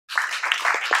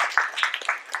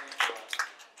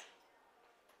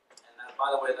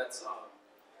by the way,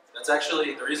 that's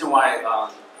actually the reason why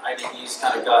IDEs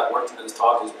kind of got worked into this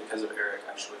talk is because of Eric,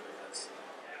 actually, because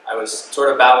I was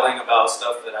sort of babbling about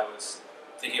stuff that I was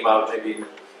thinking about maybe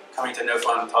coming to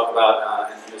NoFUN and talk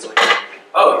about, and he was like,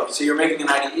 "Oh, so you're making an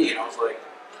IDE?" And I was like,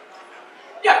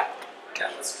 "Yeah,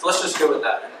 let's just go with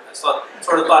that." And I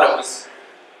sort of thought it was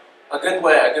a good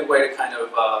way to kind of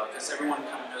because everyone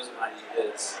kind of knows what an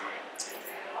IDE is.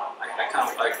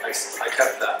 I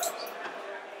kept that.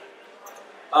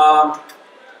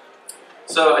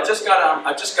 So I just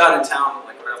got in town,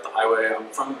 like right off the highway. I'm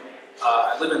from,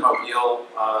 I live in Mobile.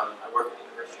 I work at the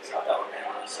University of South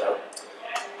Alabama, so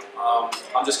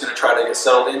I'm just going to try to get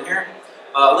settled in here.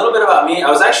 A little bit about me. I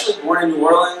was actually born in New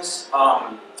Orleans,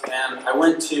 and I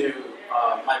went to,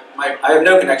 I have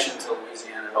no connection to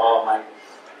Louisiana at all. My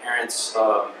parents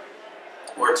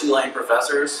were Tulane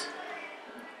professors,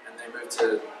 and they moved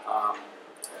to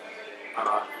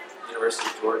University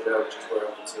of Georgia, which is where I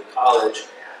went to college.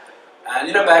 And I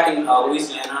ended up back in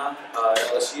Louisiana,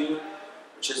 LSU,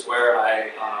 which is where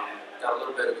I got a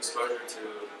little bit of exposure to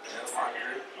the NoFUN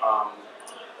group a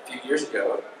few years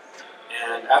ago.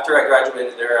 And after I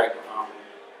graduated there, I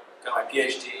got my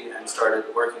PhD and started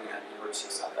working at the University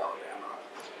of South Alabama.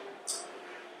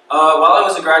 While I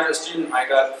was a graduate student, I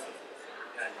got...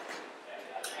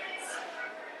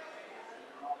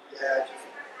 Yeah, just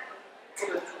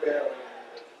put it together.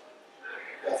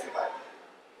 That's about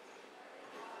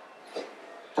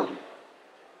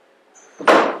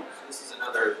So this is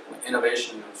another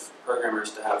innovation of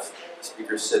programmers to have the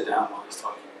speakers sit down while he's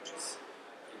talking, which is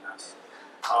pretty nice.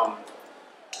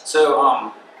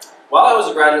 While I was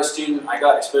a graduate student, I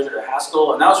got exposure to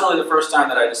Haskell, and that was really the first time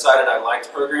that I decided I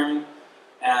liked programming.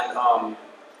 And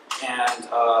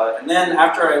then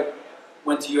after I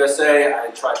went to USA, I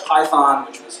tried Python,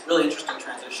 which was a really interesting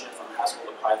transition from Haskell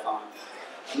to Python.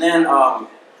 And then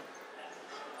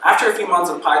after a few months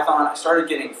of Python, I started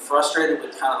getting frustrated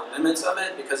with kind of the limits of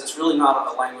it because it's really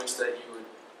not a language that you would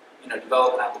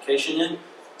develop an application in.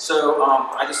 So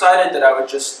I decided that I would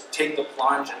just take the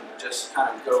plunge and just kind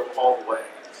of go all the way,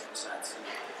 in a sense.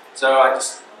 So I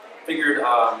just figured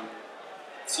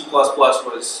C++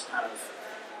 was kind of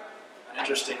an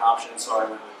interesting option, so I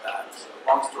went with that. So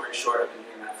long story short, I've been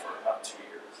doing that for about 2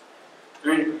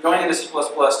 years. Going into C++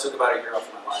 took about a year off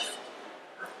my life.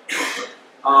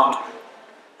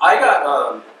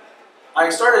 I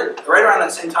started, right around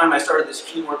that same time, I started this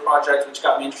keyboard project, which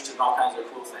got me interested in all kinds of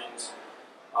cool things.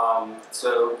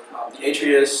 The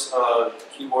Atrius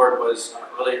keyboard was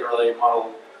a really early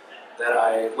model that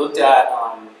I looked at.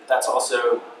 That's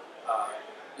also,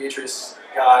 the Atrius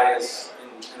guy is in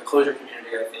the Clojure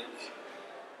community, I think.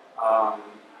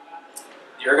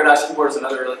 The Ergodas keyboard is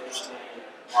another really interesting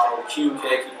model. The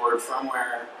QMK keyboard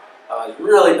firmware is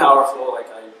really powerful. Like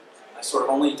I sort of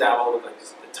only dabbled with like the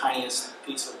tiniest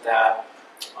piece of that.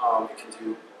 It can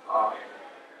do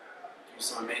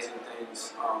some amazing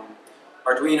things.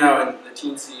 Arduino and the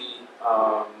teensy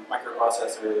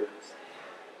microprocessor.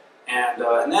 And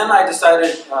then I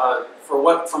decided for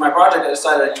my project, I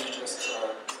decided I would just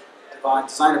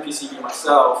design a PCB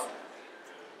myself.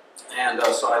 And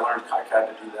so I learned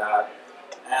KiCad to do that.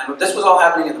 And this was all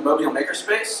happening in the Mobile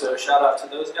Makerspace, so shout out to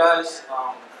those guys.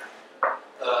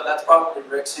 That's probably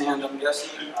Rick's hand, I'm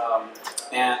guessing.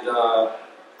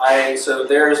 So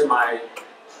there's my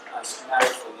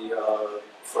schematic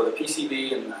for the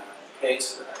PCB and the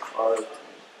case that I carved,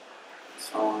 and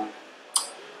so on.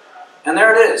 And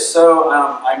there it is. So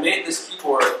I made this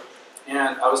keyboard,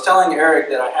 and I was telling Eric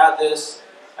that I had this.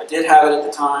 I did have it at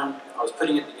the time. I was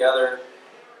putting it together,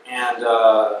 and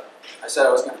I said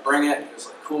I was going to bring it. He was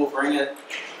like, "Cool, bring it."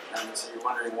 And so you're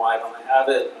wondering why don't I have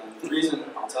it? And the reason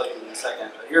I'll tell you in a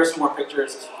second. But here are some more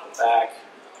pictures. This was the back.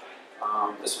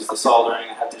 This was the soldering.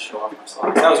 I had to show off my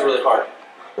soldering. That was really hard.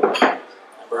 I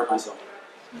burned myself.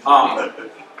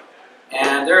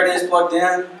 And there it is plugged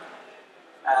in.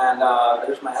 And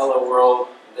there's my Hello World.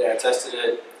 I tested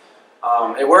it.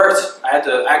 It worked. I had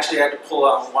to pull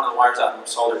out one of the wires out and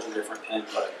solder to a different pin,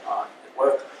 but it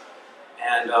worked.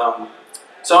 And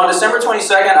so on December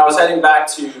 22nd, I was heading back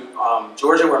to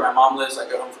Georgia, where my mom lives. I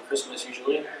go home for Christmas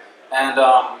usually. And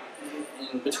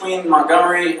in between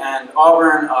Montgomery and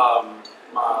Auburn,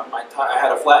 I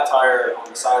had a flat tire on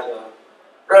the side of the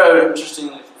road.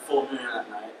 Interestingly, it was a full moon that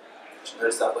night. I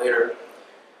noticed that later.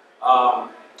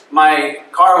 My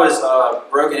car was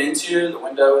broken into, the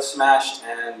window was smashed,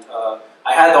 and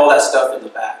I had all that stuff in the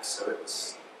back, so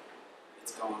it's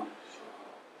gone.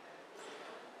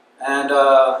 And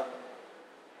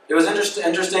it was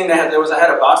interesting. I had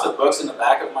a box of books in the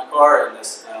back of my car, and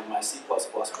this my C++ book.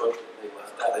 They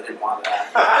left that. They didn't want that.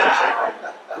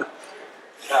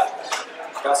 Yeah.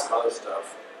 got some other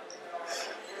stuff.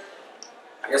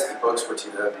 I guess the books were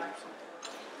too heavy or something.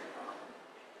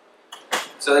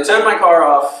 So they towed my car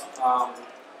off.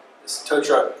 This tow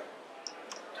truck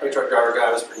driver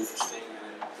guy was pretty interesting.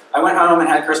 And I went home and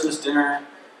had Christmas dinner.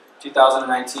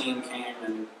 2019 came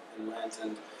and went,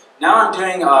 and now I'm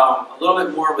doing a little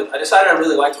bit more with. I decided I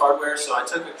really liked hardware, so I'm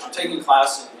taking a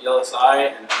class in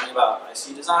VLSI and learning about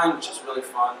IC design, which is really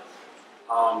fun.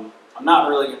 I'm not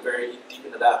really getting very deep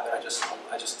into that, but I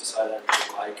just decided I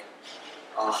really like.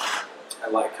 I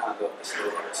like kind of this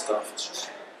little bit of stuff.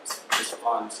 It's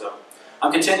fun, so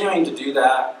I'm continuing to do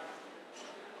that.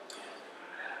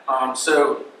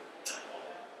 So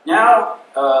now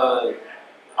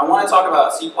I want to talk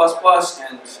about C++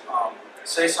 and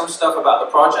say some stuff about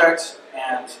the project,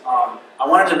 and I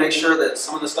wanted to make sure that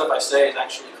some of the stuff I say is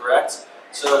actually correct.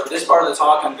 So this part of the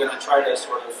talk, I'm going to try to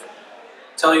sort of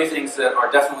tell you things that are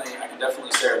I can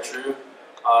definitely say are true.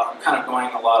 I'm kind of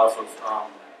going a lot off of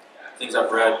things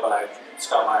I've read by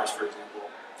Scott Myers, for example.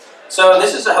 So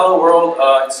this is a Hello World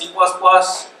in C++.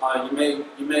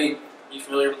 You may be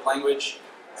familiar with the language.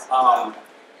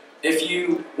 If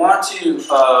you want to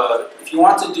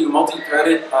do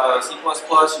multi-threaded C++,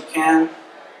 you can.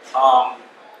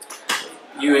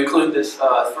 You include this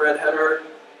thread header,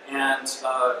 and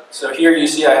so here you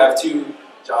see I have two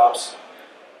jobs,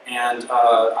 and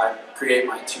I create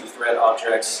my two thread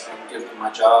objects and give them my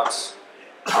jobs,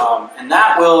 and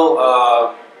that will.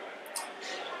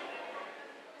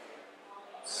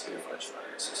 Let's see if I try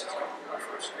this. This is when I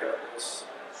first got this.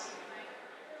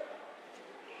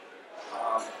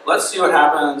 Let's see what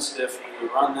happens if we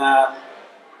run that.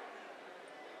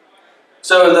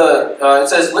 So it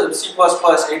says lib C++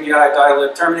 API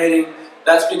dilib terminating.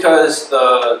 That's because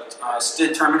the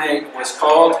std terminate was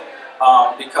called.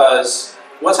 Because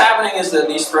what's happening is that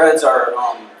these threads are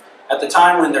at the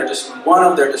time when one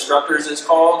of their destructors is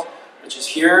called, which is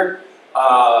here.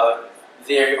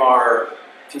 They are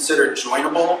considered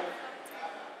joinable,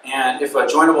 and if a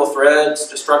joinable thread's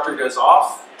destructor goes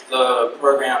off, the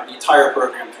entire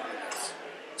program terminates.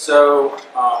 So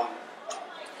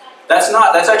that's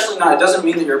actually not. It doesn't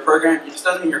mean that your program. It just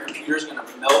doesn't mean your computer is going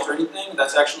to melt or anything.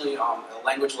 That's actually a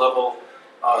language level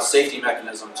safety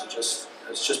mechanism to just.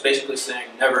 It's just basically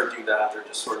saying never do that. They're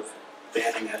just sort of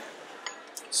banning it.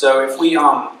 So if we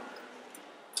want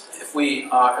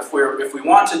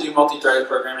to do multi-threaded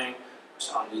programming,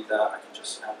 so I don't need that. I can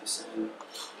just add this in.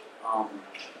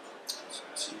 So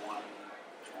C1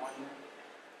 join.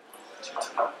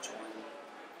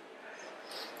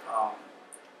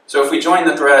 So if we join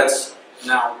the threads,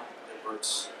 now it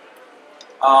works.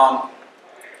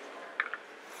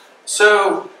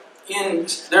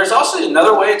 There's also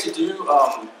another way to do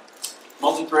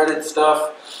multi-threaded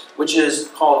stuff, which is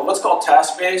what's called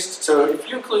task-based. So if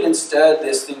you include instead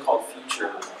this thing called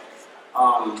feature,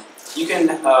 you can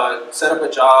set up a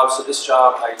job. So this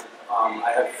job,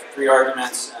 I have 3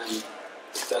 arguments and it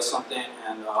does something,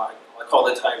 and I call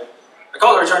the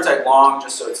return type long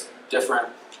just so it's different.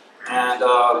 And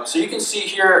so you can see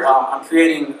here, I'm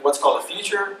creating what's called a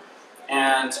feature,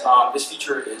 and this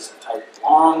feature is type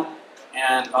long.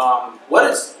 And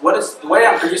the way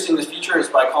I'm producing this feature is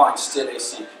by calling std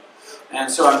async.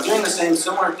 And so I'm doing the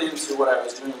similar things to what I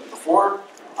was doing before.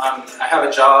 I have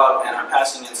a job and I'm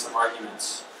passing in some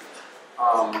arguments.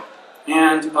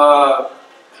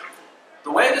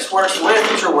 The way this works, the way a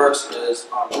feature works is,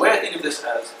 the way I think of this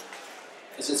as,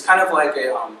 is it's kind of like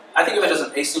I think of it as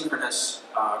an asynchronous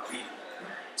read.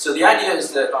 So the idea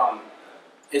is that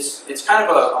it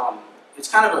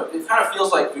kind of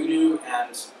feels like Voodoo,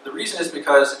 and the reason is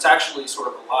because it's actually sort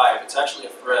of alive. It's actually a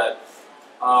thread,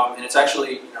 and it's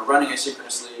actually running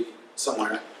asynchronously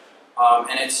somewhere,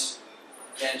 and it's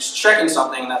checking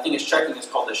something. And that thing it's checking is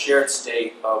called the shared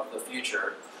state of the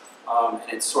future, and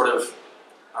it's sort of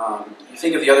you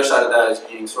think of the other side of that as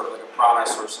being sort of like a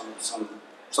promise or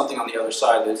something on the other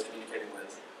side that it's communicating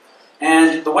with.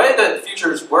 And the way that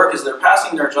futures work is they're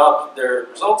passing their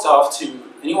results off to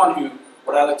anyone who,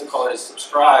 what I like to call it, is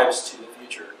subscribes to the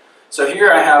future. So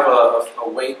here I have a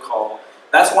wait call.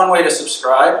 That's one way to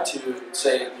subscribe, to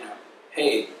say,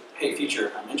 hey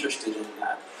future, I'm interested in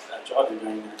that job you're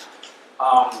doing there.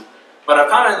 But I've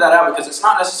commented that out because it's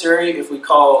not necessary. If we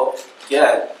call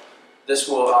get, this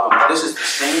will this is the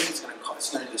same. It's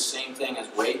going to do the same thing as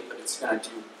wait, but it's going to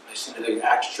do the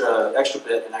extra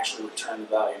bit and actually return the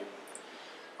value.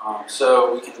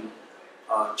 So we can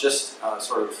just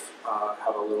sort of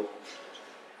have a little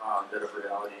bit of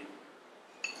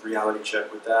reality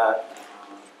check with that.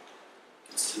 You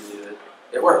can see that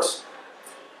it works.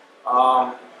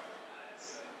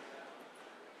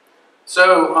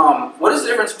 So what is the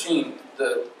difference between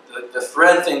the the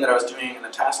thread thing that I was doing and the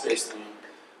task-based thing.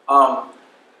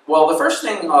 Well, the first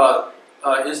thing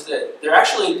is that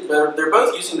they're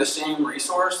both using the same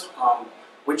resource,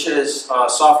 which is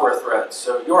software threads.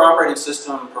 So your operating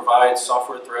system provides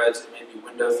software threads. It may be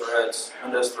Windows threads,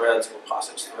 or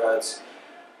POSIX threads,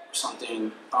 or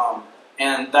something.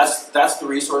 And that's the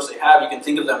resource they have. You can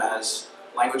think of them as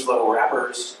language level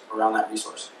wrappers around that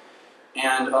resource.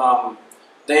 And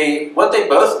what they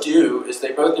both do is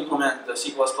they both implement the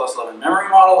C++11 memory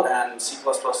model and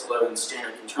C++11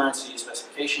 standard concurrency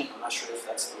specification. I'm not sure if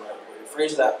that's the right way to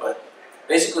phrase that, but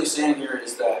basically saying here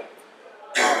is that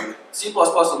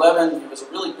C++11, it was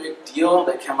a really big deal.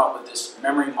 They came up with this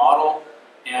memory model,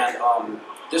 and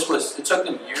it took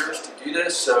them years to do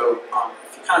this. So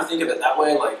if you kind of think of it that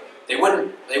way, like they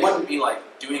wouldn't be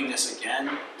like doing this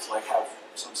again to like have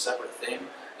some separate thing.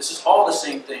 This is all the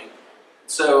same thing.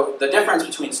 So the difference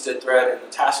between std_thread and the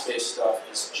task-based stuff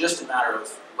is just a matter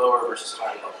of lower versus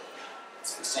high level.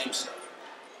 It's the same stuff.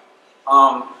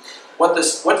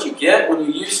 What you get when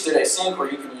you use std_async, or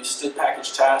you can use std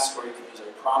package task, or you can use a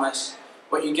promise,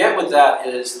 what you get with that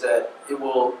is that it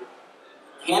will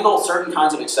handle certain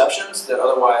kinds of exceptions that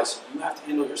otherwise you have to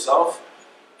handle yourself,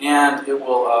 and it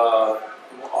will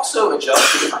also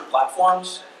adjust to different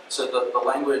platforms, so the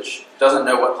language doesn't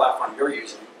know what platform you're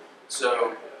using.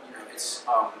 So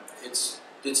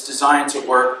it's designed to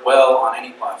work well on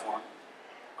any platform,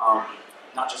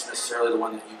 not just necessarily the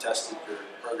one that you tested your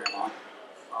program on.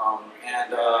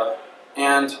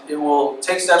 And it will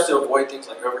take steps to avoid things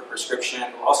like overprescription.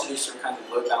 It will also do certain kinds of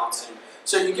load balancing.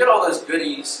 So you get all those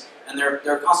goodies, and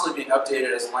they're constantly being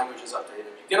updated as the language is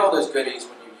updated. You get all those goodies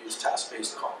when you use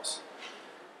task-based calls.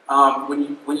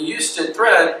 When you use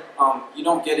std_thread, you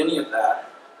don't get any of that,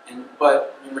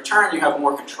 but in return you have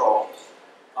more control.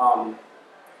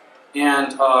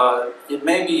 It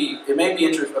may be of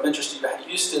interest to you to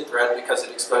use std_thread because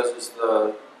it exposes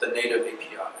the native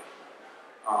API.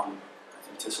 I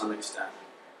think to some extent.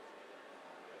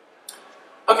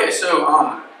 Okay,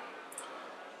 so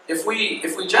if we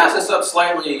jazz this up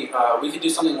slightly, we could do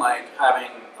something like having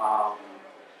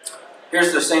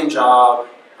here's the same job,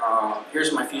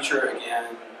 here's my feature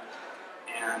again,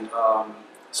 and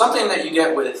something that you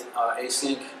get with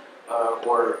async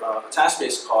or a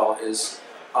task-based call is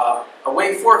a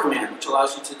wait for command, which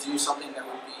allows you to do something that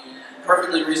would be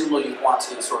perfectly reasonable. You want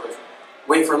to sort of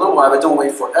wait for a little while, but don't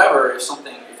wait forever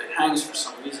if it hangs for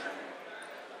some reason.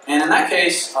 And in that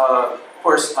case, of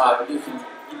course,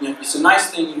 it's a nice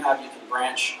thing you have. You can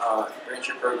branch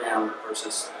your program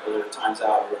versus whether it times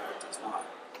out or whether it does not.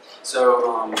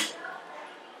 So,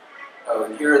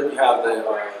 and here you have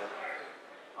a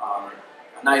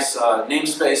nice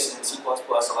namespace in C++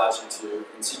 allows you to,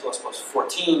 in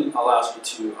C++14 allows you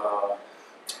to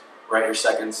write your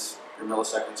seconds, your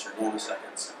milliseconds, your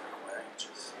nanoseconds in that way, which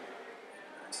is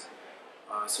nice.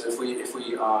 So if we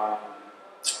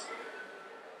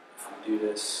do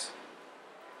this,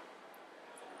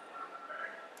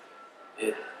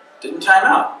 it didn't time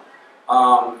out.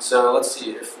 So let's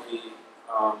see if we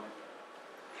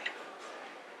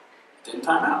didn't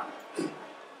time out.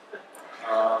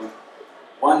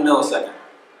 1 millisecond.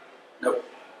 Nope.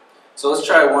 So let's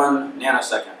try 1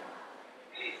 nanosecond.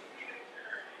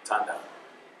 Timed out.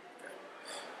 Okay.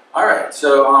 All right.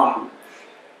 So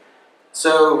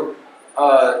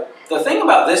the thing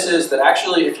about this is that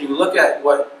actually, if you look at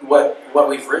what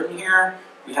we've written here,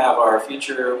 we have our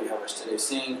feature, we have our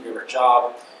std_async, we have our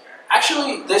job.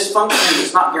 Actually, this function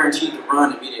is not guaranteed to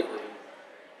run immediately.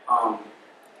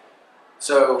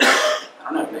 So I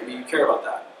don't know. Maybe you care about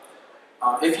that.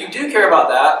 If you do care about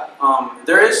that,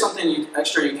 there is something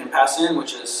extra you can pass in,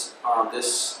 which is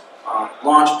this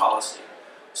launch policy.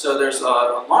 So there's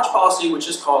a launch policy which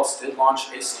is called std launch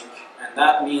async, and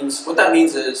what that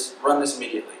means is run this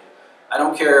immediately. I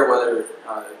don't care whether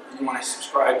you want to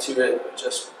subscribe to it,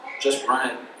 just run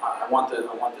it. I want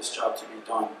this job to be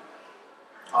done.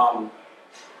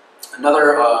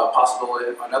 Another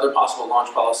possible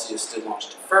launch policy is std launch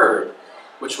deferred,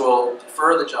 which will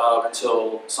defer the job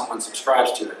until someone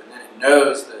subscribes to it, and then it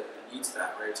knows that it needs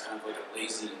that, right? It's kind of like a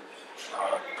lazy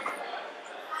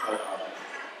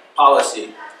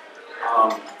policy.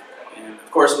 And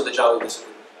of course, with a job like this, it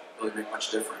wouldn't really make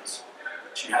much difference,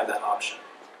 but you have that option.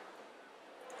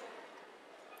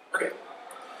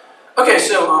 Okay,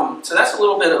 so that's a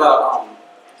little bit about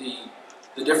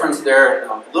the difference there.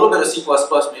 A little bit of C++,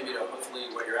 maybe to hopefully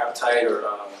whet your appetite, or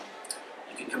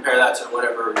you can compare that to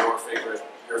whatever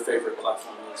your favorite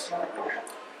platform is.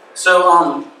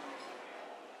 So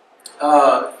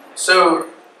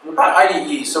about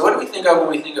IDEs. So what do we think of when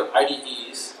we think of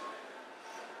IDEs?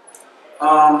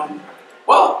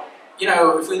 Well, you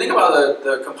know, if we think about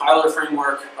the compiler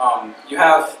framework, you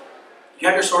have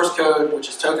your source code, which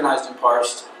is tokenized and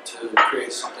parsed to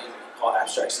create something called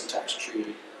abstract syntax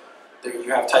tree. There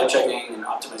you have type checking and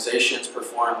optimizations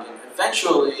performed, and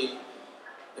eventually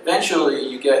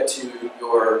you get to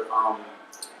your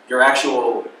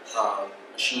actual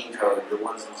machine code, your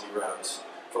ones and zeros,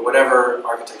 for whatever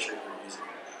architecture you're using.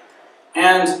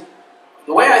 And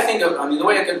the way I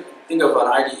could think of an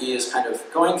IDE is kind of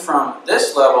going from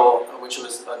this level, which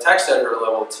was a text editor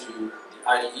level, to the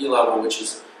IDE level, which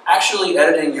is actually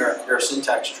editing your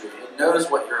syntax tree. It knows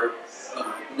what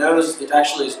it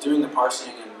actually is doing the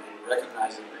parsing and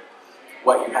recognizing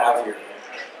what you have here.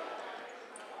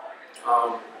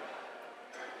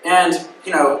 And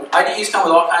you know, IDEs come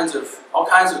with all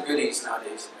kinds of goodies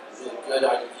nowadays. Really good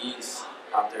IDEs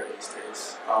out there these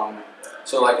days.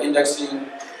 So like indexing,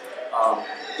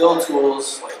 build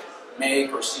tools like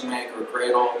Make or CMake or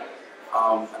Gradle.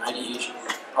 An IDE should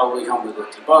probably come with a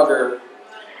debugger,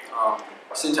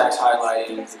 syntax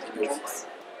highlighting, think of like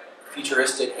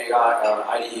futuristic AI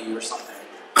IDE or something.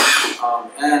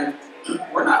 And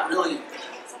we're not really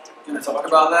going to talk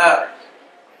about that.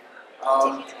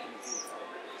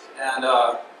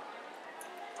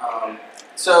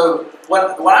 So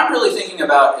what I'm really thinking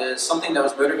about is something that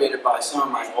was motivated by some of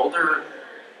my older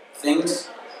things,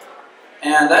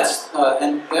 and that's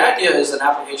and the idea is an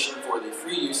application for the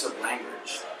free use of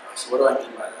language. So what do I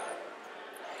mean by that?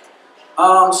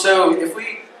 So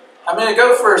I'm going to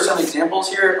go for some examples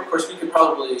here. Of course, we could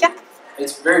probably,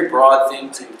 it's a very broad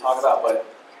thing to talk about, but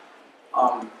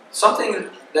something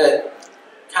that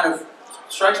kind of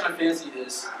strikes my fancy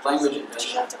is language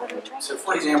invention. So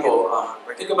for example,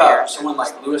 think about someone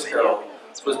like Lewis Carroll.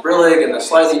 Was brillig and the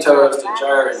slightly toast, and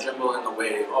gyre and jimble in the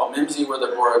wave. All mimsy where the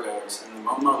bora goes, and the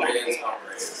momo raids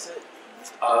outrage.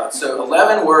 So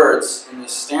 11 words in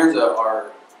this stanza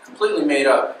are completely made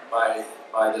up by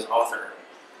this author.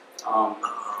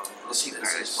 This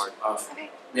is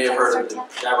may have heard of the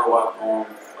Jabberwock poem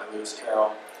by Lewis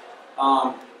Carroll.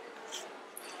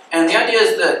 And the idea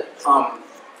is that,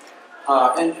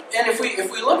 and if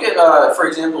we look at, for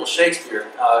example, Shakespeare,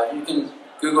 you can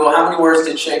Google how many words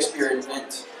did Shakespeare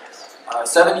invent.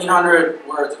 1,700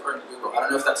 words according to Google. I don't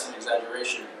know if that's an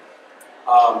exaggeration,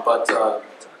 but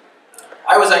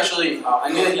I was actually I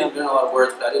knew that he invented a lot of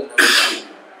words, but I didn't know that.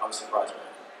 I was surprised by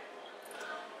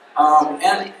it.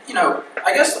 And you know,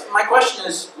 I guess my question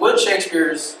is, would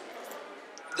Shakespeare's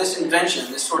this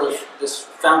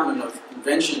fountain of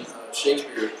invention of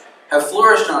Shakespeare have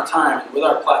flourished in our time and with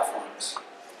our platforms?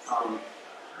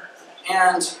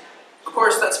 And of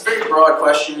course, that's a very broad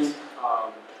question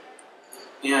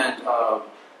and a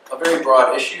very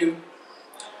broad issue.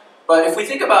 But if we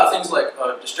think about things like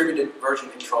distributed version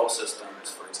control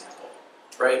systems, for example,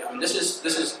 right? I mean, this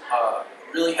is a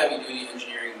really heavy-duty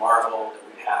engineering marvel that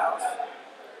we have,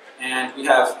 and we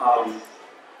have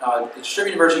the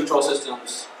distributed version control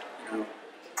systems. You know,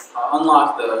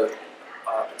 unlock the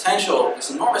potential,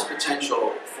 this enormous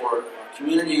potential for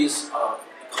communities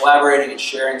collaborating and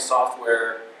sharing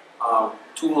software.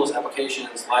 Tools,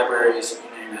 applications, libraries, you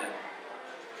name it.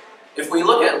 If we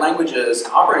look at languages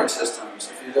and operating systems,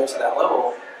 if you go to that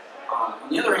level, on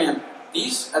the other hand, at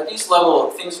these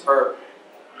level, things are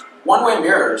one-way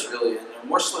mirrors, really, and they're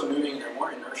more slow-moving, they're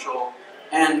more inertial,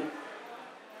 and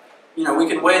you know, we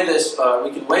can weigh this,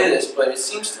 but it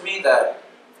seems to me that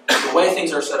the way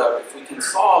things are set up, if we can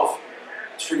solve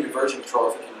distributed version control,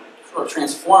 if we can sort of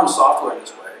transform software in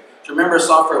this way. Remember,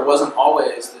 software wasn't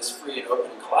always this free and open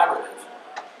and collaborative.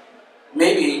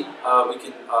 Maybe we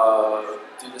can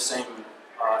do the same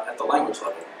at the language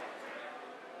level.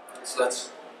 So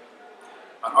that's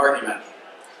an argument.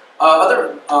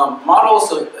 Other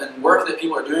models and work that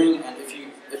people are doing, and if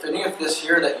any of this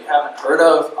here that you haven't heard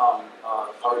of, I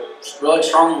would really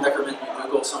strongly recommend you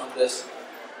Google some of this.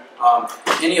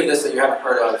 Any of this that you haven't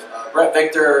heard of. Brett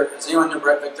Victor, does anyone know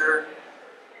Brett Victor?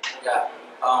 Yeah.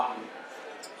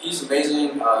 He's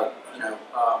amazing. You know,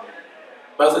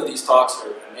 both of these talks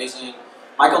are amazing.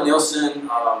 Michael Nielsen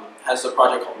has a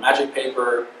project called Magic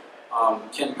Paper.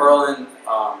 Ken Perlin,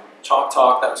 Chalk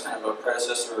Talk, that was kind of a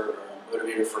predecessor or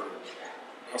motivator for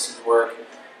Nielsen's work.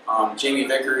 Jamie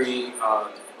Vickery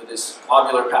with his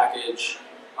globular package,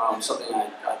 something I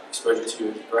got exposure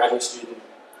to as a graduate student.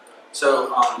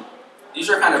 So these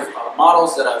are kind of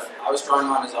models that I was drawing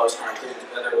on as I was kind of putting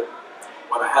together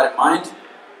what I had in mind.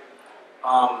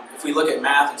 If we look at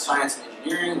math and science and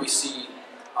engineering, we see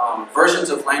versions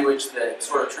of language that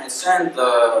sort of transcend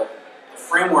the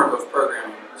framework of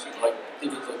programming. So like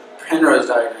think of the Penrose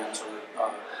diagrams,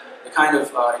 or the kind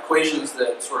of equations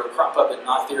that sort of crop up in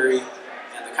knot theory,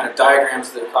 and the kind of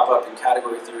diagrams that crop up in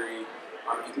category theory.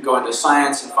 You can go into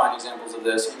science and find examples of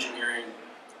this, engineering.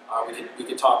 We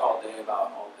could talk all day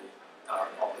about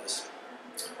all this.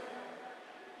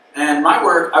 And my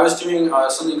work, I was doing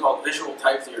something called visual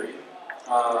type theory,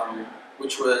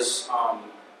 which was, I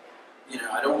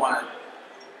don't want to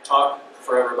talk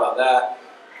forever about that.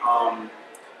 I'm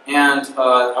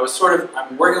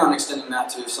working on extending that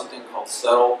to something called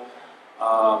settle,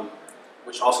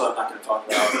 which also I'm not going to talk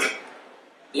about.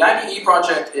 The IDE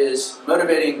project is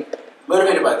motivated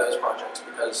by those projects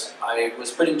because I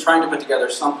was trying to put together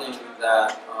something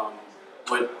that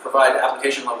would provide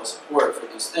application level support for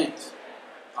these things.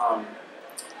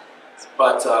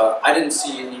 But I didn't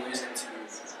see any reason to,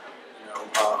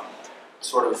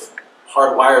 sort of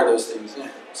hardwire those things in.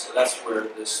 So that's where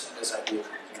this idea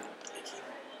comes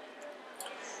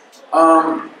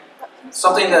in.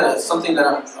 Something that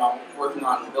I'm working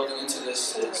on building into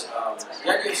this is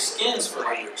the idea of skins for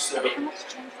language. So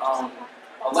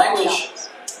a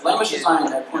language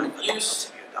design at point of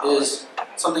use is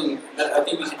something that I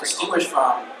think we can distinguish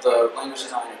from the language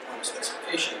design at point of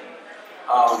specification.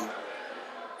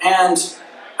 And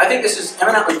I think this is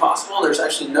eminently possible. There's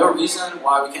actually no reason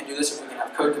why we can't do this if we can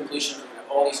have code completion, we can have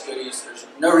all these goodies. There's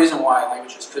no reason why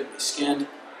languages couldn't be skinned.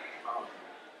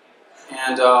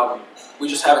 We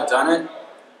just haven't done it.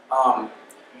 Of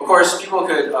course, people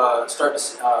could start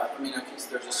to,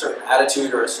 there's a certain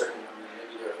attitude or a certain,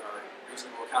 maybe there are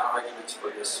reasonable counter-arguments for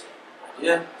this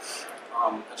idea.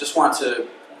 I just want to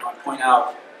point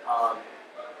out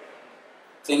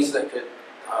things that could,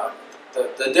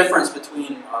 the difference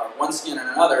between one skin and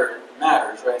another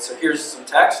matters, right? So here's some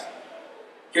text.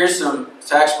 Here's some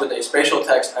text with a spatial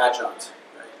text adjunct,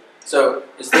 right? So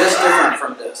is this different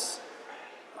from this?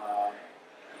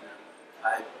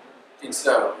 I think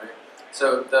so, right?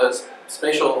 So the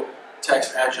spatial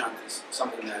text adjunct is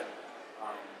something that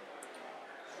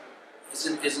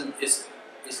is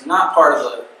not part of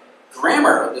the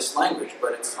grammar of this language,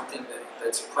 but it's something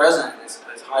that's present and is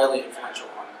highly influential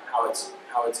on how it's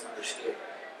understood,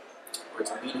 or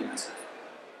its meaning message.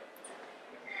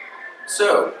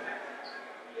 So,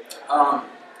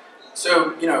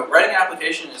 writing an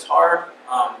application is hard.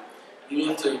 You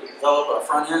need to develop a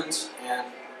front end and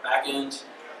back end.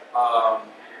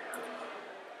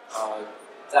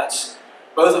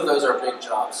 Both of those are big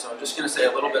jobs. So I'm just going to say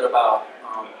a little bit about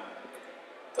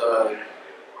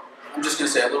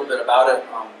it.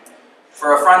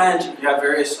 For a front end, you have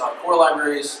various core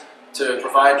libraries to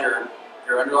provide your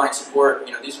underlying support.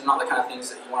 These are not the kind of things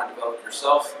that you want to develop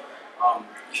yourself. You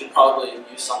should probably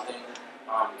use something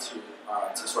to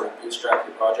sort of bootstrap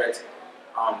your project.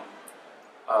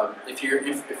 If you're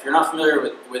not familiar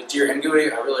with Dear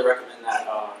NGUI, I really recommend that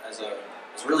as a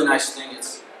really nice thing.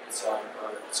 It's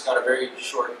got a very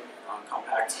short,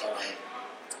 compact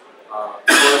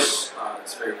course.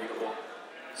 It's very readable,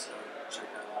 so check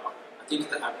that out.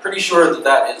 I'm pretty sure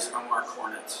that is Omar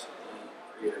Cornett, the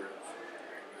creator of.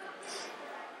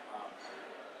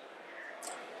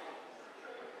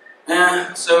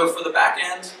 And so for the back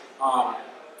end,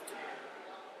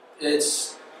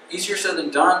 it's easier said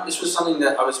than done. This was something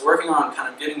that I was working on, kind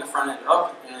of getting the front end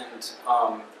up, and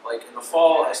like in the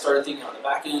fall, I started thinking on the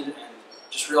back end, and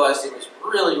just realized it was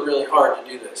really, really hard to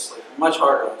do this. Like much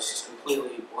harder. I was just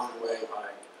completely blown away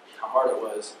by how hard it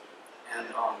was. And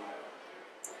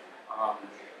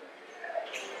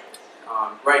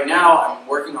right now,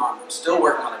 I'm still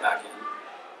working on the back end,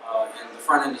 and the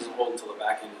front end doesn't hold until the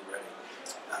back end is ready.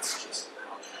 That's just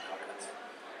how it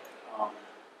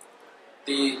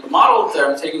is. The model that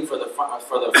I'm taking for the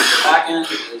back end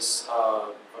is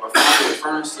of a foundry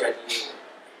furnace. The idea is to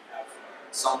have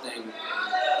something,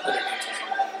 put it into something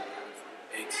that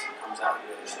bakes and comes out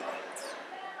the other side.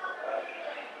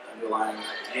 Underlying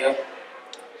idea.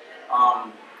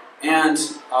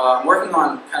 I'm working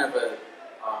on kind of a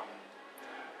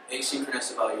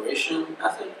asynchronous evaluation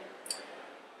method,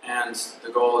 and the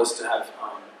goal is to have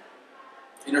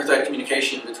inter-thread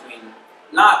communication between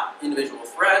not individual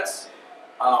threads,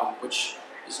 which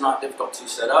is not difficult to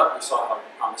set up. We saw how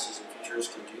promises and features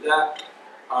can do that.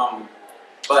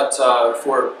 But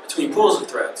between pools of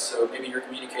threads, so maybe you're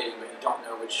communicating but you don't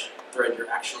know which thread you're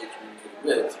actually communicating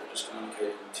with. You're just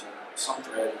communicating to some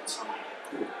thread and some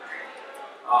pool.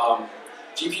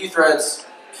 GPU threads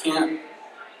can't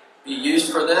be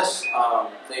used for this.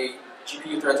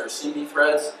 GPU threads are SIMD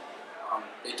threads.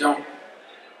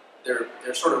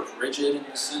 They're sort of rigid in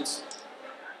this sense.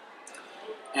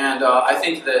 And I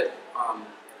think, and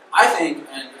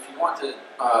if you want to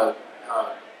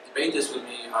debate this with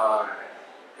me,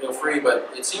 feel free, but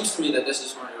it seems to me that this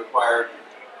is going to require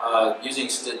using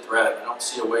std thread. I don't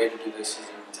see a way to do this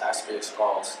using task-based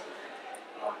calls.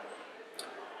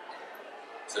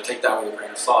 So take that with a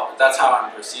grain of salt, but that's how I'm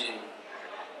proceeding.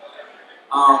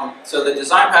 So the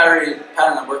design pattern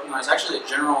I'm working on is actually a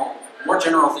more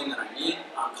general thing than I need.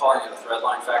 I'm calling it a thread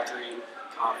line factory.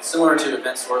 It's similar to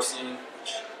event sourcing,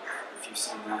 which, if you've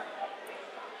seen that.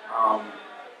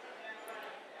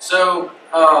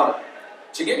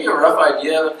 To give you a rough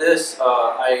idea of this,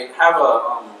 I have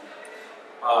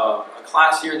a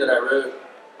class here that I wrote,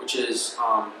 which is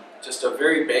just a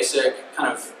very basic,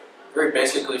 very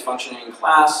basically functioning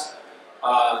class.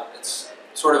 It's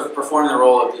sort of performing the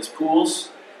role of these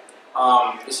pools.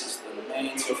 This is the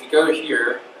main. So if we go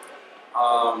here,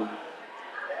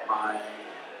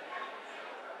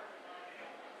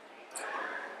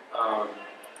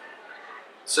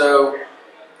 so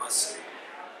let's see.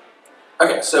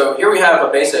 Okay, so here we have a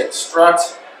basic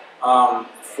struct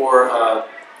for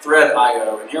thread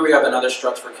I/O, and here we have another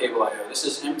struct for cable I/O. This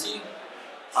is empty.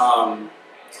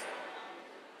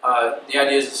 The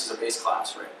idea is this is a base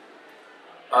class,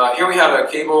 right? Here we have a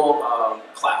cable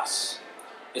class.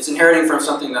 It's inheriting from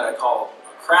something that I call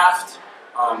a craft.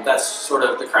 That's sort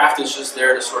of, the craft is just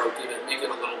there to sort of make it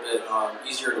a little bit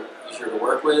easier to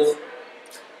work with.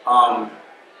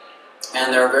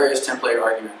 And there are various template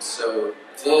arguments. So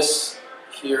this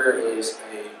here is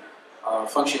a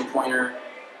function pointer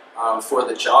for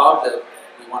the job that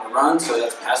we want to run. So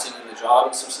that's passing in the job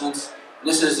in some sense. And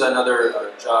this is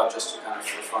another job just to kind of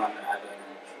for fun to add that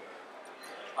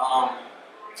in.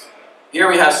 Here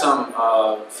we have some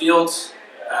fields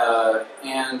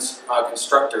and a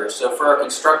constructor. So for our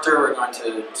constructor, we're going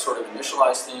to sort of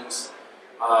initialize things.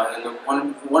 And the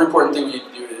one important thing we need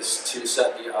to do is to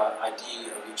set the ID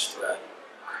of each thread.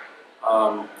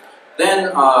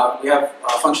 Then we have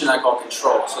a function I call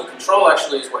control. So control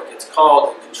actually is what gets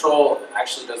called, and control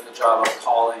actually does the job of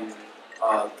calling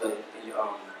what you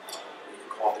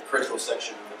call the critical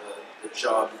section, or the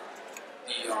job,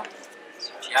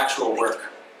 the actual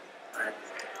work, right?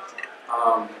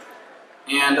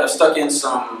 And I stuck in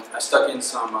some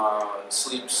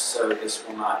sleeps, so this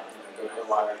will not go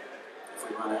haywire if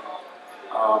we run it.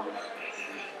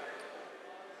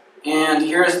 And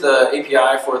here's the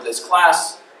API for this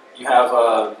class. You have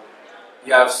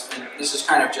and this is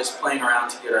kind of just playing around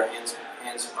to get our hands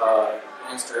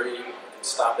dirty. We can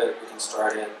stop it, we can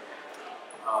start it.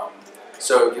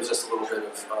 So it gives us a little bit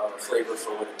of flavor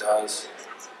for what it does.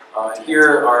 And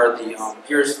here are the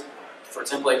here's for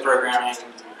template programming.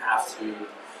 You have to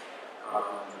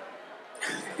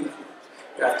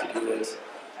you have to do this.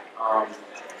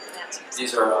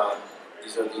 These are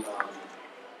the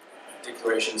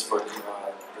declarations for the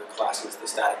classes, the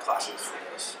static classes for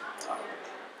this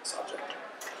object.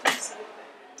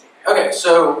 Okay,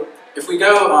 so if we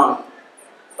go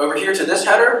over here to this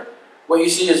header, what you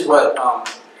see is what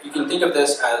you can think of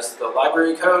this as the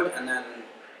library code, and then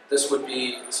this would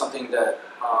be something that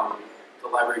the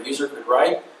library user could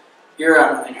write. Here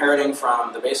I'm inheriting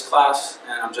from the base class,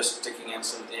 and I'm just sticking in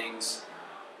some things.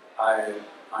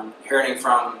 I'm inheriting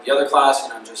from the other class,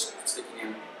 and I'm just sticking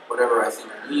in whatever I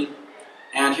think I need.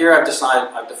 And here I've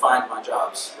defined my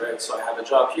jobs, right? So I have a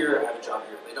job here, I have a job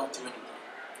here. They don't do anything,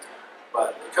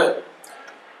 but they could.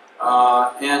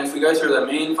 And if we go through the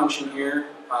main function here,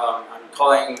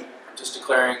 I'm just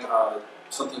declaring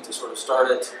something to sort of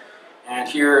start it. And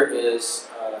here is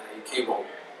a cable.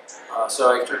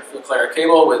 So I declare a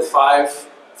cable with 5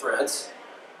 threads,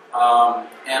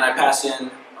 and I pass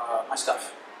in my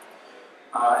stuff.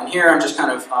 And here I'm just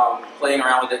kind of playing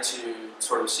around with it to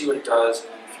sort of see what it does.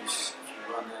 And if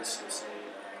you run this, you'll see.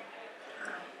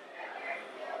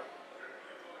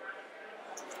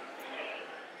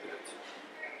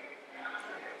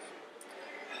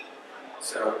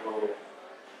 So it will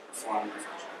perform the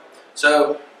function.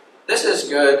 So this is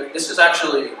good. This is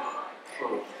actually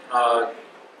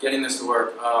getting this to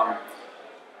work.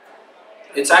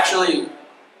 It's actually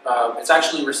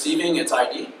receiving its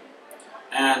ID,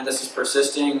 and this is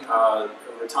persisting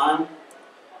over time.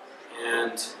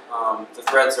 And the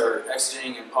threads are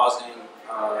exiting and pausing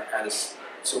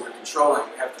so we're controlling.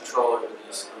 We have control over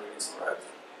these threads.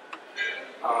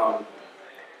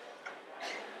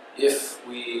 If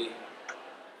we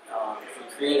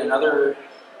create another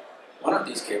one of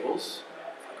these cables,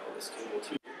 I call this cable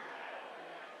 2.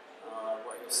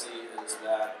 What you'll see is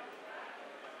that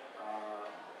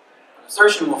an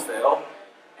assertion will fail,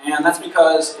 and that's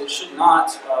because it should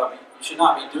not. You should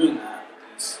not be doing that.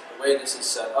 The way this is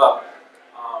set up.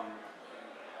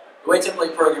 The way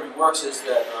template programming works is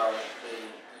that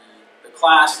the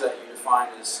class that you define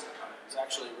is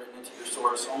actually written into your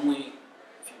source only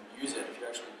if you use it. If you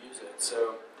actually use it.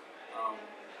 So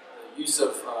the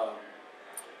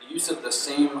use of the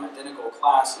same identical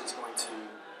class is going to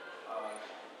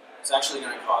is actually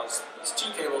going to cause these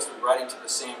two cables to be writing to the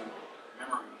same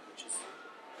memory, which is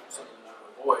something you want to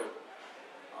avoid.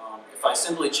 If I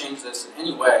simply change this in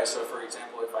any way, so for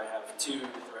example, if I have 2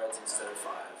 threads instead of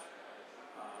 5, it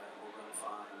will run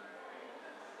fine.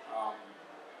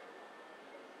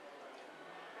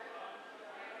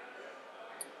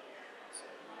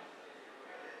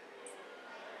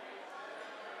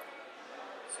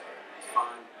 So it's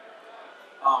fine.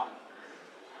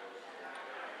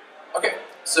 Okay,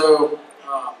 so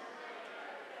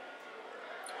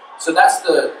so that's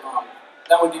the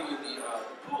that would give you the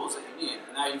tools that you need,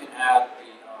 and now you can add the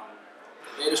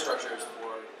data structures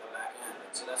for the back end.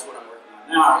 And so that's what I'm working on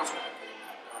now. Is kind of getting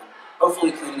that done.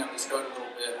 Hopefully, cleaning up this code a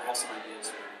little bit. I have some ideas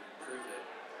for improve it.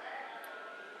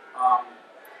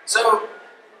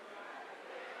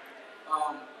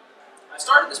 I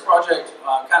started this project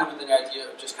kind of with the idea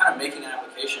of just kind of making an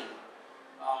application.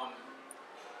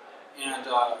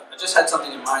 I just had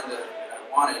something in mind that I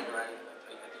wanted, right,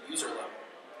 at the user level.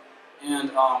 And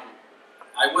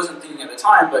I wasn't thinking at the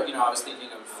time, but I was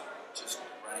thinking of just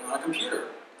running on a computer.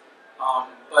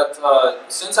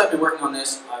 Since I've been working on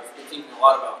this, I've been thinking a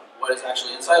lot about what is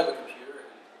actually inside of a computer.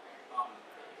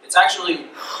 And, it's actually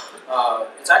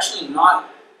not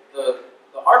the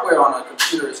hardware on a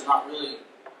computer is not really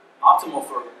optimal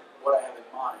for what I have in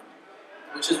mind,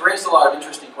 which has raised a lot of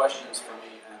interesting questions for me.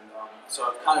 So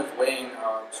I'm kind of weighing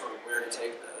sort of where to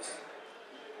take this.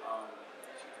 So you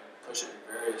can push it in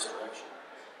various directions.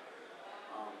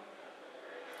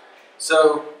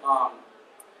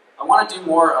 I want to do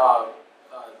more. I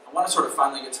want to sort of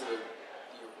finally get to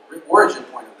the origin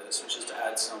point of this, which is to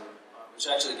add some, which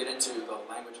actually get into the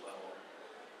language level.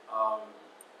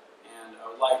 And I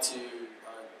would like to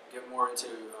get more into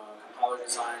compiler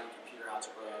design, computer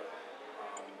algebra,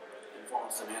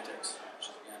 informal semantics, which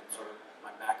is again sort of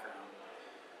my background.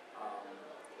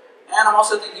 And I'm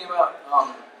also thinking about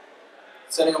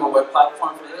setting up a web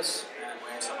platform for this and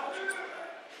weighing some options for that.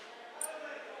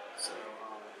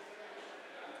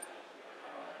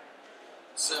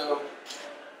 So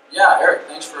yeah, Eric,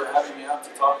 thanks for having me up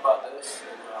to talk about this.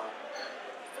 And,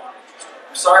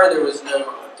 I'm sorry there was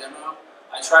no demo.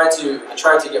 I tried to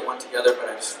get one together, but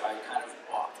I kind of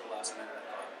walked the last minute. I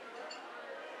thought,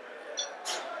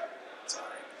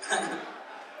 sorry.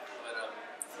 But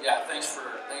yeah, thanks for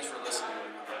listening.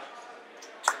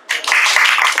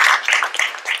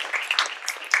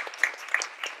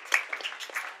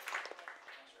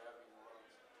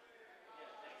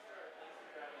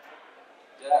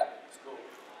 Yeah, it's cool.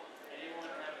 Anyone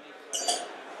have any questions?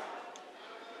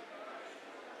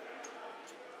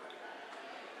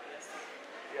 Yes.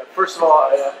 Yeah, first of all,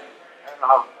 I don't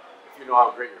know if you know how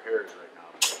great your hair is right now.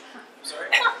 I'm sorry?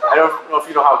 I don't know if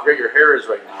you know how great your hair is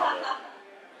right now, but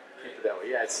keep it that way.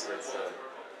 Yeah, it's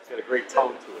got a great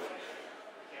tone to it.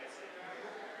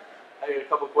 I got a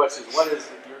couple questions. One is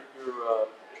your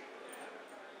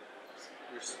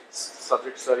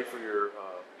subject study for your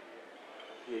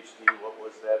PhD. What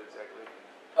was that exactly?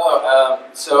 Oh,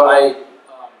 so I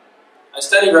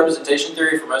studied representation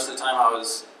theory for most of the time. I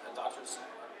was a doctoral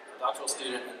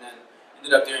student, and then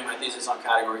ended up doing my thesis on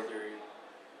category theory.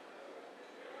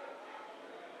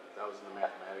 That was in the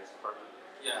mathematics department?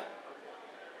 Yeah. Okay.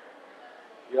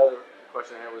 The other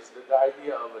question I had was the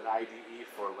idea of an IDE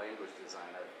for language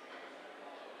design.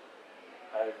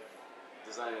 I've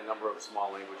designed a number of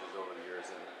small languages over the years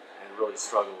and really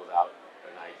struggled without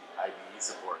an IDE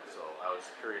support. So I was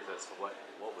curious as to what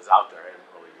was out there. I haven't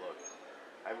really looked.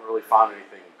 I haven't really found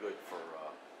anything good for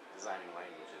designing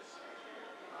languages.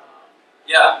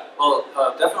 Yeah, well,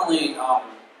 definitely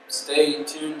stay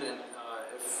tuned, and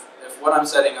if what I'm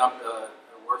setting up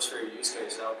works for your use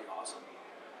case, that would be awesome.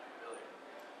 Really.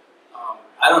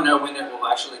 I don't know when it will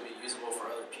actually be usable for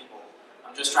other people.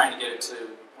 I'm just trying to get it to the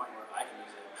point where I can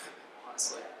use it,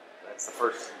 honestly. That's the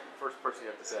first person you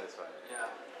have to satisfy. Yeah.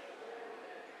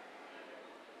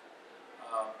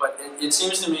 But it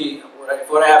seems to me,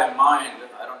 what I have in mind,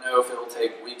 I don't know if it will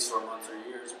take weeks or months or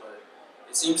years, but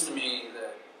it seems to me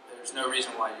that there's no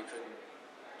reason why you couldn't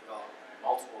develop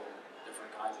multiple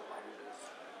different kinds of languages.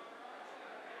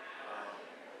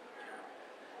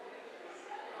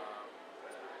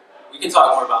 We can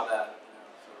talk more about that,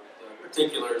 sort of the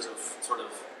particulars of sort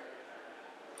of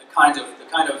the kind of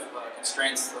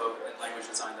constraints in language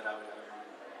design that I would have in mind.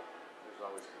 There's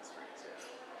always constraints,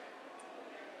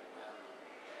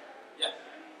 Yeah.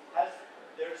 Has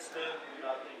there been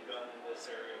nothing done in this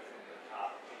area from the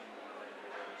top team or any of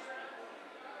those people?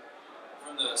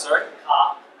 From the, sorry?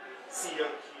 Top, COQ.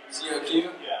 COQ?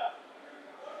 Yeah.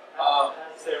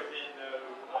 Has there been no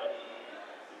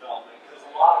IDE development? Because a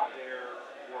lot of their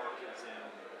work is in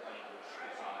language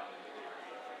design and theory.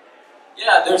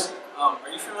 Yeah, there's. Are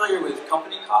you familiar with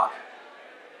company cock?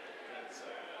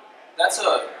 That's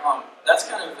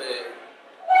kind of a.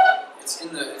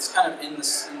 It's kind of in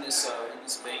this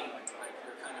vein. Like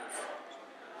you're kind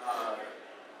of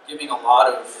giving a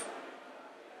lot of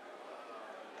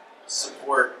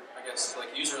support, I guess,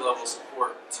 like user level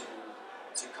support to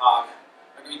cock.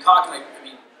 I mean, cock.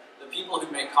 The people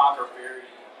who make cock are very.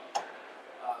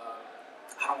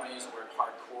 I don't want to use the word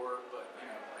hardcore, but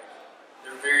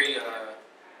they're very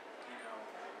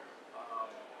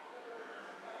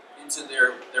into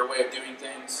their way of doing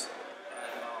things.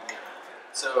 And,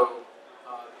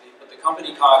 but the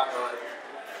company cock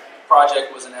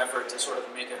project was an effort to sort of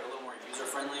make it a little more user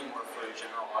friendly, more for a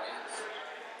general audience.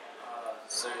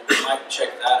 So you might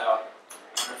check that out.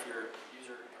 I don't know if you're a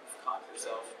user of cock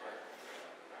yourself, but.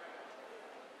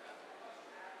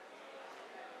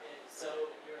 So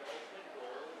your ultimate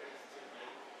goal is to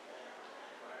make an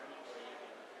environment where you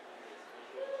can use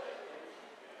visual typing?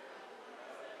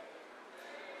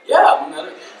 Yeah, among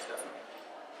other things, definitely.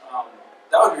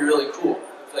 That would be really cool.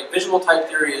 Like visual type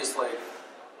theory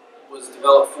was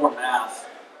developed for math.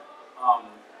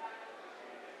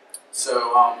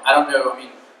 I don't know. I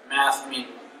mean, math.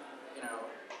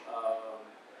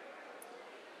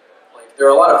 Like there are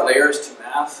a lot of layers to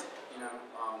math.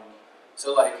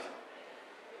 So like.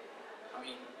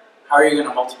 How are you going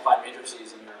to multiply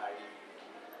matrices in your IDE?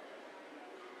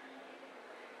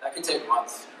 That could take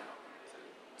months,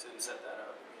 to set that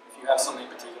up. If you have something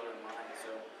particular in mind.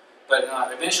 But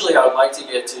eventually, I would like to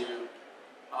get to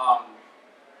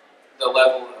the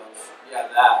level of that.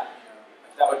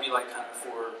 Like that would be like kind of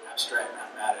for abstract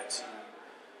mathematics.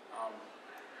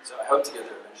 So I hope to get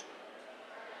there eventually.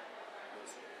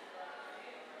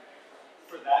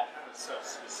 For that kind of stuff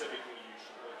specifically, you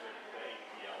should look at the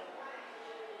APL work.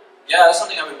 Yeah, that's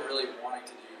something I've been really wanting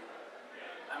to do.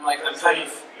 I'm kind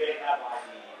of. They have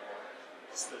IDE work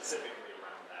specifically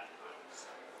around that kind of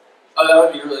stuff. Oh, that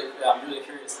would be really. Yeah, I'm really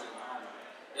curious. Then,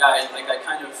 I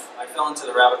fell into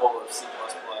the rabbit hole of C++,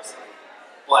 like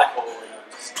black hole,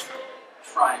 just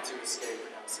trying to escape.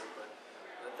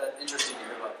 But that's interesting to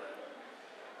hear about that.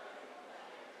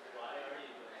 Why are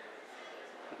you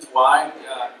doing this? Why?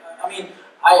 Yeah.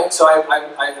 I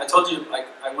told you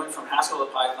I went from Haskell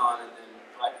to Python and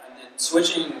then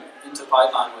switching into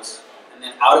Python and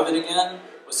then out of it again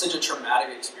was such a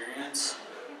traumatic experience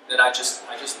that I just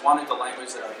wanted the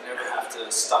language that I would never have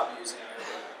to stop using it.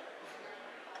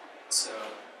 So,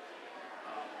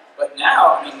 but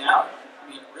now,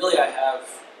 really I have.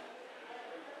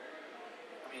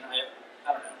 I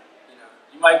don't know.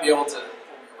 You might be able to pull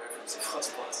me away from C++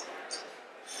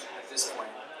 at this point.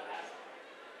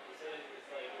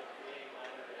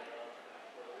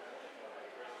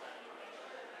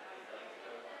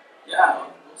 Yeah,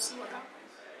 we'll see what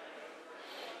happens.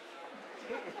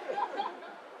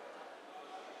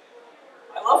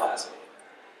 I love Haskell.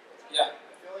 Yeah. I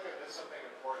feel like I missed something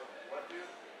important. What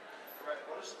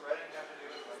does threading have to do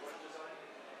with language design?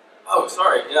 Oh,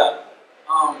 sorry. Yeah.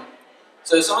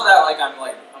 So some of that,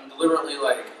 I'm deliberately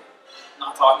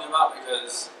not talking about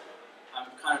because I'm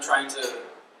kind of trying to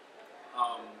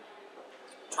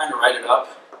write it up,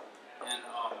 and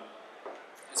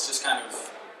it's just kind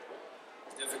of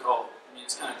difficult.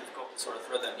 It's kind of difficult to sort of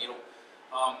thread that needle.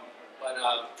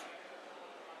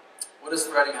 What does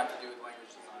threading have to do with language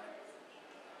design?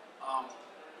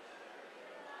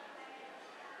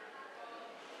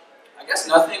 I guess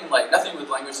nothing with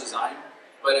language design,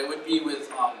 but it would be with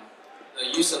the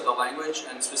use of the language,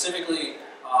 and specifically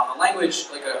a language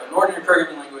like an ordinary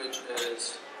programming language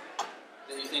is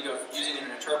that you think of using in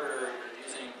an interpreter or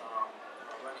using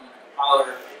running in a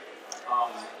compiler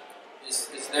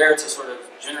is there to sort of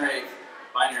generate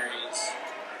binaries,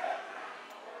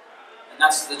 and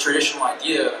that's the traditional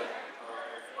idea of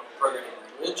a programming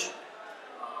language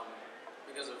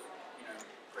because of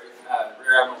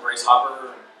Rear Admiral Grace Hopper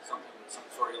or some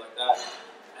story like that.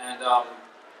 And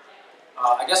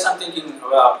I guess I'm thinking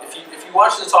about if you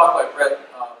watch the talk by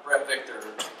Brett Victor,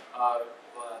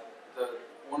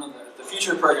 one of the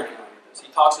future programming languages,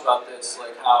 he talks about this,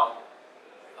 like how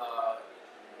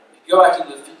you go back to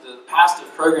the past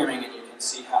of programming and you can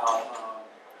see how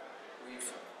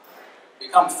we've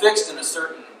become fixed in a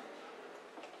certain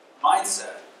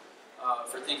mindset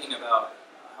for thinking about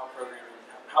how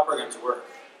programs work,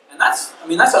 and that's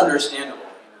understandable.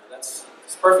 That's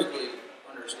perfectly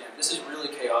understandable. This is really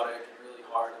chaotic and really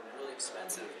hard and really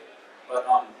expensive, but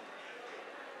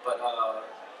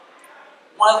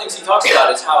one of the things he talks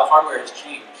about is how hardware has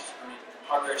changed.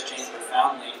 Hardware has changed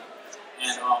profoundly,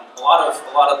 and a lot of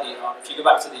the if you go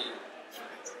back to the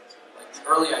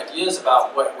early ideas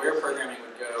about where programming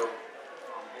would go,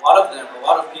 a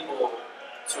lot of people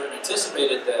sort of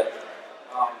anticipated that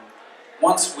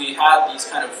once we had these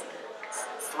kind of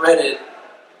threaded,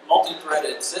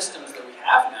 multi-threaded systems that we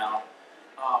have now,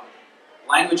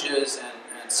 languages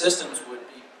and systems would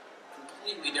be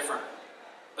completely different,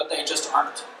 but they just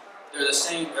aren't. They're the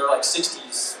same. They're like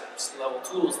 60s level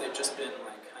tools. They've just been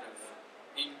like kind of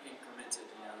incremented,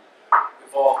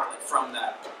 evolved like from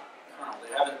that kernel.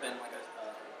 They haven't been like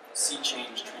a sea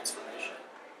change transformation.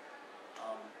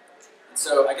 And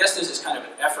so I guess this is kind of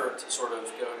an effort to sort of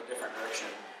go in a different direction.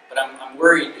 But I'm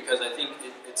worried because I think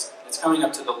it's coming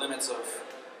up to the limits of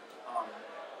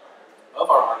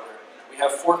our hardware. We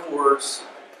have 4 cores,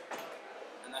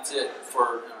 and that's it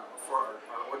for our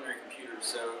ordinary computers.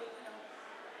 So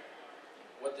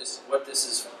what this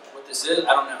is,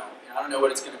 I don't know. I don't know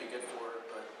what it's going to be good for.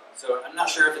 But so I'm not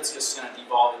sure if it's just going to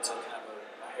devolve into kind of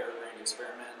a harebrained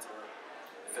experiment, or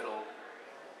if it'll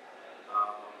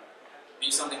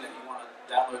be something that you want to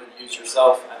download and use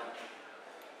yourself. I don't know.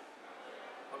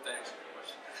 Hope that answers your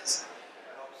question. It's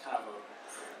kind of a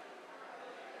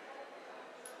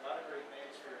lot of great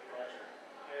names for your project.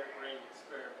 Harebrained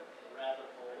experiment,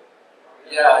 rabbit hole.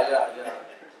 yeah.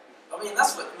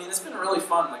 It's been really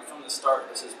fun. Like from the start,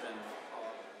 this has been.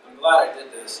 I'm glad I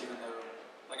did this, even though,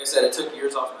 like I said, it took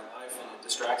years off my life and it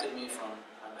distracted me from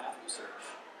my math research.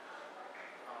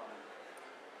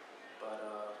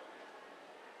 But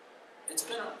it's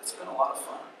been a lot of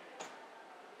fun.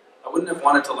 I wouldn't have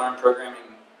wanted to learn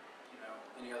programming,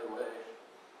 any other way.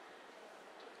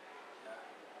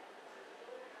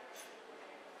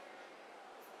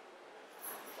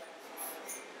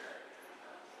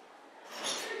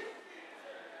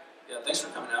 Yeah, thanks for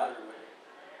coming out, everybody.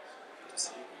 Good to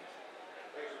see you.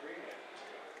 Thanks for being here.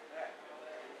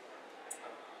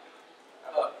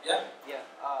 Yeah. Yeah,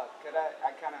 could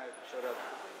I kind of showed up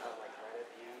like right at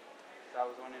the end, so I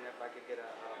was wondering if I could get a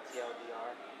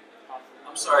TLDR possibly.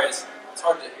 I'm sorry, it's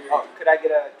hard to hear you. Oh, could I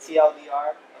get a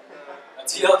TLDR? A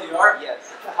TLDR?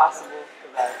 Yes, if possible,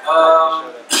 because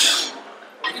I We just showed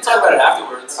up. can talk about it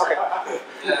afterwards. Okay.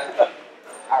 Yeah.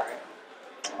 All right.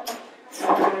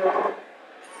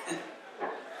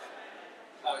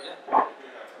 Oh, yeah.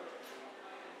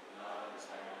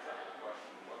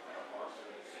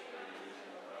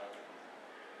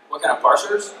 What kind of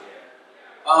parsers?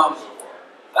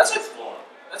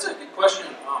 That's a good question.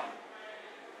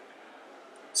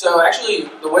 So actually,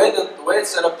 the way it's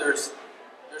set up, there's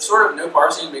sort of no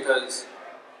parsing because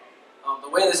the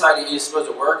way this IDE is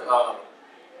supposed to work,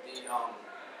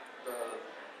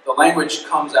 the language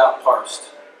comes out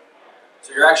parsed.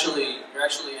 So you're actually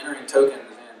entering tokens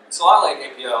in. It's a lot like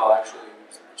APL actually.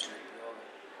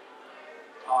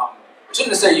 Which isn't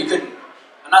to say you couldn't.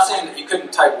 I'm not saying that you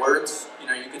couldn't type words.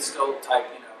 You could still type,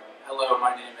 hello,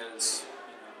 my name is,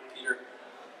 Peter.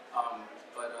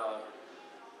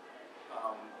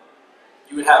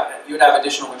 You would have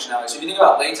additional functionality. So if you think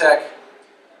about LaTeX,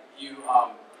 you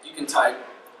can type,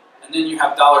 and then you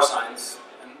have dollar signs,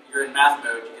 and you're in math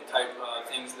mode. You can type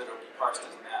things that will be parsed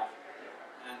as math.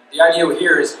 And the idea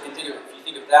here is, if you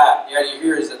think of that, the idea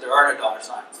here is that there are no dollar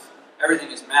signs.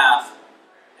 Everything is math,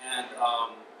 and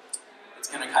it's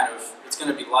going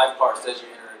to be live parsed as you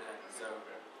enter it in. So,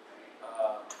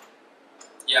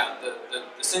 yeah,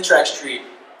 the syntax tree,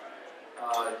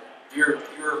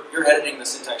 you're editing the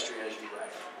syntax tree as you write.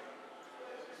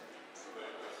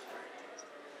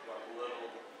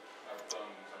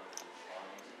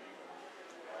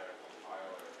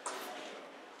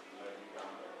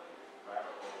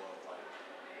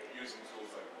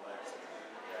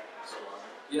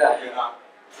 Yeah. You're not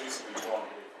basically going away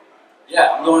from that.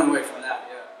 Yeah, I'm going away from that.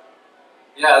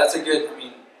 Yeah, that's a good.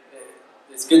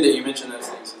 It's good that you mentioned those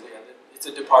things. Yeah, it's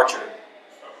a departure,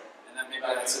 and that maybe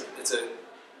I'm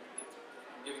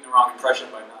giving the wrong impression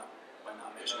by not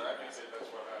mentioning That it. makes it. That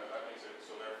makes it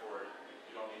so. Therefore,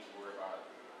 you don't need to worry about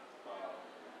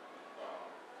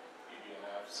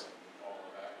EBNFs and all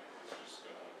of that. It's just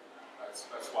gonna.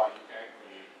 That's why you can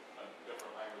create a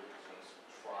different language. Just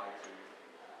try to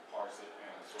parse it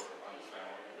and sort of understand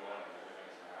what you're doing, and everything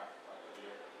is math, like a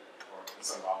deal, or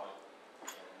symbolic.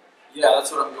 Yeah,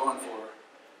 that's what I'm going for.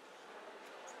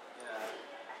 Yeah.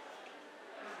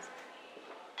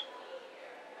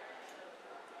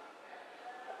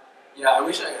 Yeah, I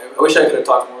wish I could have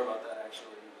talked more about that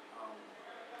actually.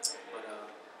 But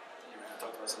anyway, I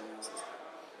talked about something else instead.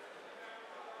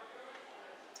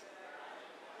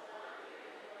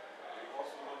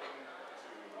 Also looking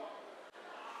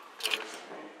to this to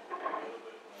be a little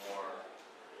bit more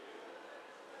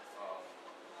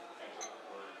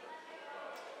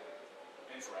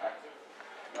interactive,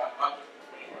 not just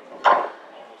between, but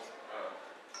almost because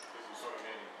you sort of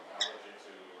made an analogy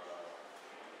to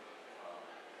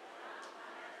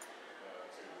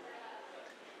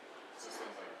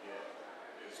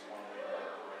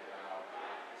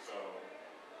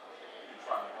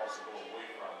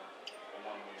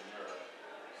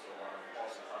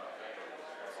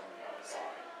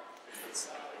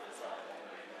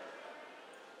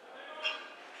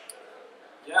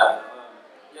Yeah,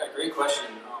 yeah, great question.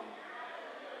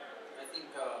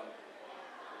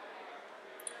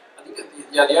 I think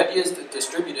yeah, the idea is that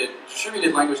distributed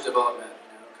language development,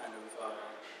 kind of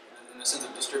in the sense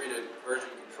of distributed version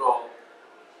control.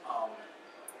 Um,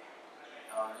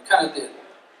 and kind of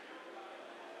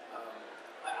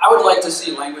I would like to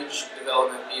see language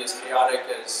development be as chaotic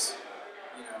as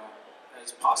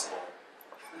as possible,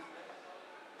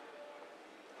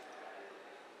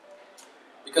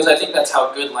 because I think that's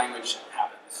how good language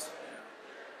happens.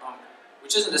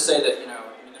 Which isn't to say that I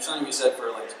mean, there's something to be said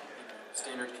for like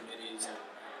standard committees and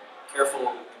careful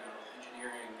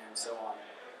engineering and so on.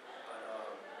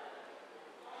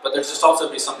 But there's just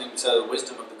also be something to the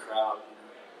wisdom of the crowd.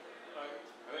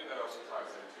 I think that also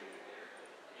ties into,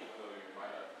 even though you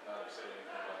might not have said anything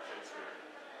about Shakespeare,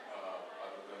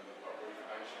 other than a brief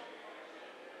mention,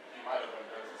 he might have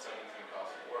invented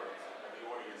 17,000 words, but the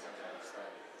audience had to understand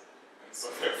it. And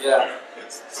so therefore,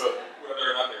 so whether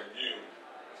or not they're new,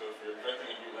 so if you're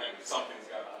inventing a new language, something's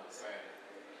got to understand it.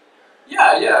 Yeah.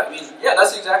 I mean, yeah,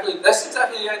 that's exactly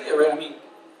the idea, right? I mean,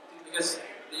 because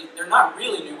they're not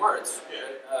really new words.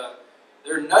 Right?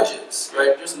 They're nudges,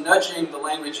 right? Just nudging the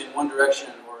language in one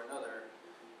direction or another,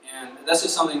 and that's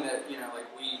just something that like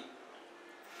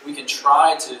we can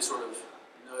try to sort of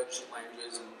nudge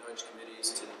languages and nudge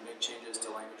committees to make changes to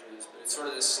languages, but it's sort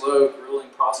of this slow, grueling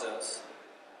process,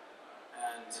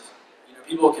 and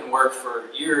people can work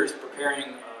for years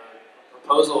preparing a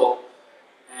proposal,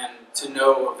 and to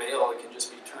no avail. It can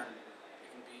just be turned, it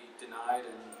can be denied,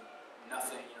 and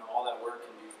nothing. All that work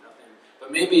can be for nothing.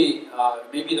 But maybe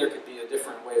there could be a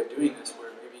different way of doing this,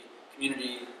 where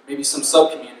maybe some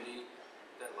sub-community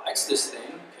that likes this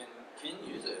thing can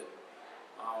use it.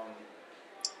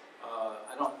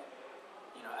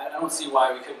 I don't see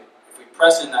why we couldn't, if we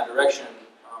press in that direction,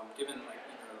 given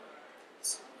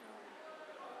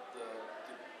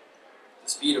the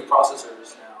speed of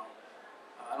processors now.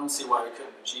 I don't see why we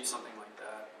couldn't achieve something like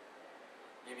that.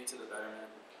 Maybe to the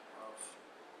betterment of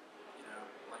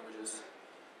languages.